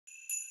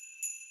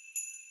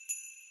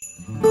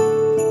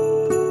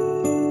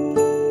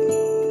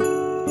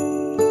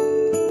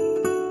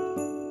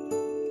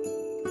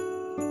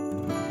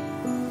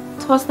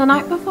'Twas the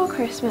night before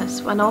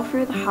Christmas, when all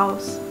through the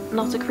house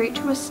not a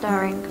creature was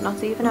stirring,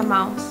 not even a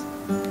mouse.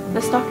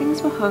 The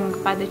stockings were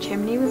hung by the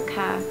chimney with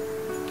care,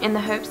 in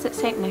the hopes that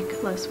St.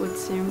 Nicholas would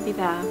soon be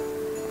there.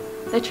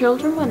 The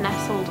children were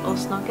nestled all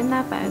snug in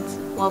their beds,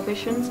 while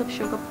visions of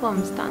sugar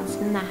plums danced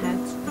in their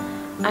heads,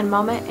 and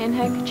Mamma in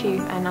her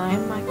kerchief and I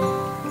in my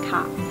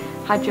cap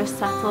had just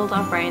settled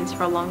our brains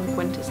for a long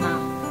winter's nap.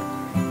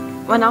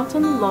 When out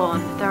on the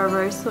lawn there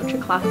arose such a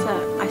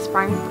clatter, I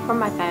sprang from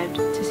my bed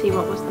to see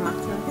what was the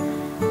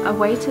matter.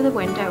 Away to the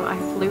window I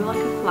flew like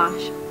a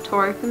flash,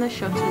 tore open the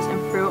shutters and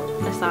threw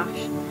up the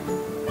sash.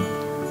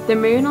 The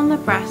moon on the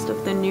breast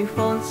of the new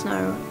fallen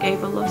snow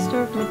gave a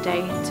lustre of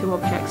midday to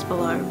objects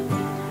below,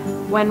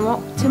 when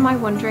what to my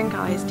wondering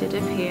eyes did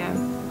appear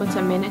but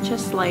a miniature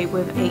sleigh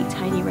with 8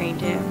 tiny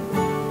reindeer.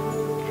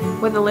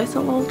 With a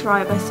little old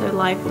driver so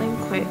lively and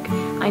quick,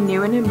 I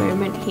knew in a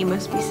moment he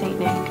must be St.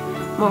 Nick.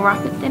 More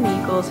rapid than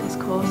eagles his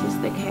coursers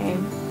they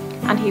came,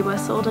 and he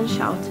whistled and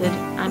shouted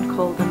and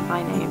called them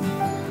by name.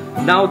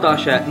 Now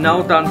Dasher,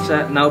 now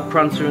Dancer, now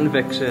Prancer and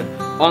Vixen,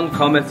 on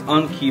Comet,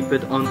 on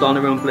Cupid, on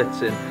Donner and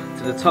Blitzen,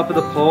 to the top of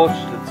the porch,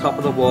 to the top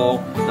of the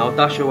wall, now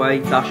dash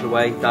away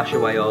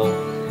all.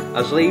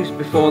 As leaves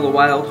before the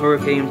wild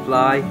hurricane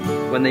fly,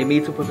 when they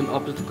meet up with an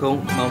obstacle,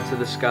 mount to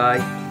the sky.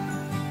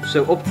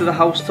 So up to the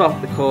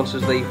housetop the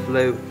coursers they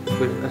flew,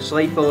 with a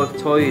sleigh full of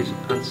toys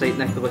and St.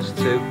 Nicholas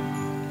too.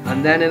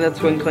 And then in a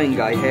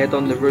twinkling I heard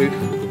on the roof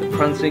the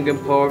prancing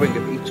and pawing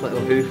of each little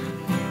hoof.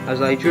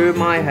 As I drew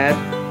my head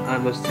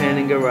and was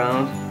turning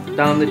around,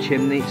 down the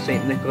chimney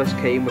St. Nicholas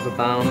came with a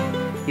bound.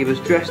 He was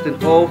dressed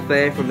in all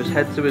fair from his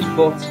head to his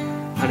foot,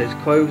 and his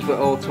clothes were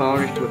all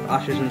tarnished with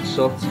ashes and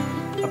soot.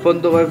 A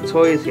bundle of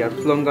toys he had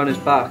flung on his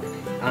back,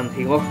 and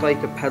he looked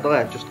like a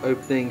peddler just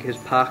opening his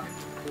pack.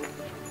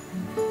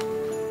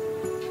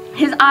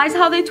 His eyes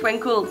how they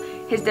twinkled,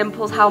 his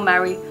dimples how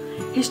merry,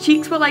 his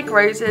cheeks were like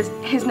roses,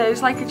 his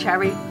nose like a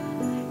cherry,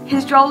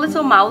 his droll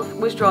little mouth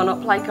was drawn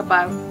up like a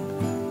bow,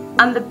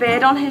 and the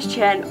beard on his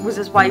chin was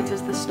as white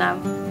as the snow.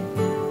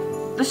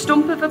 The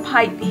stump of a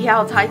pipe he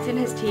held tight in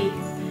his teeth,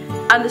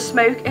 and the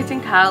smoke it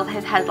encurled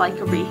his head like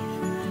a wreath.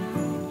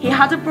 He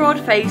had a broad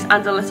face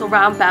and a little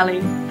round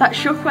belly that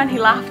shook when he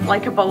laughed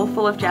like a bowl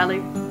full of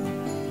jelly.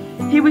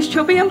 He was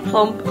chubby and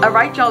plump, a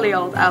right jolly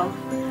old elf,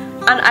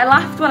 and I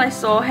laughed when I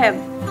saw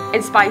him,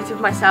 in spite of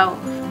myself.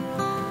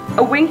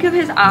 A wink of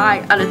his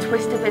eye and a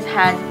twist of his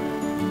head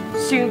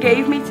soon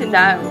gave me to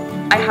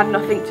know I had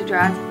nothing to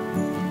dread.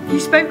 He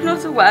spoke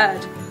not a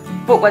word,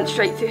 but went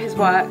straight to his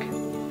work,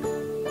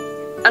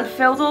 and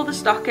filled all the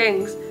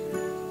stockings,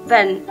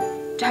 then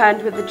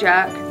turned with a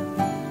jerk.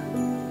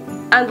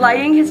 And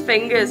laying his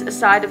fingers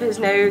aside of his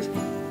nose,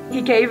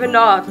 he gave a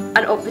nod, and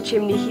up the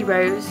chimney he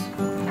rose.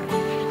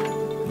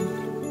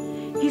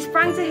 He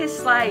sprang to his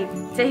sleigh,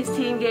 to his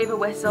team gave a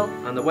whistle,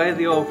 And away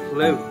they all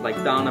flew like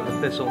down of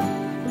a thistle.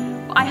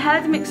 but I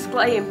heard him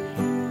exclaim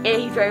ere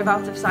he drove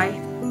out of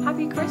sight,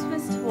 Happy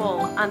Christmas to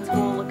all, and to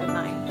all a good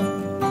night.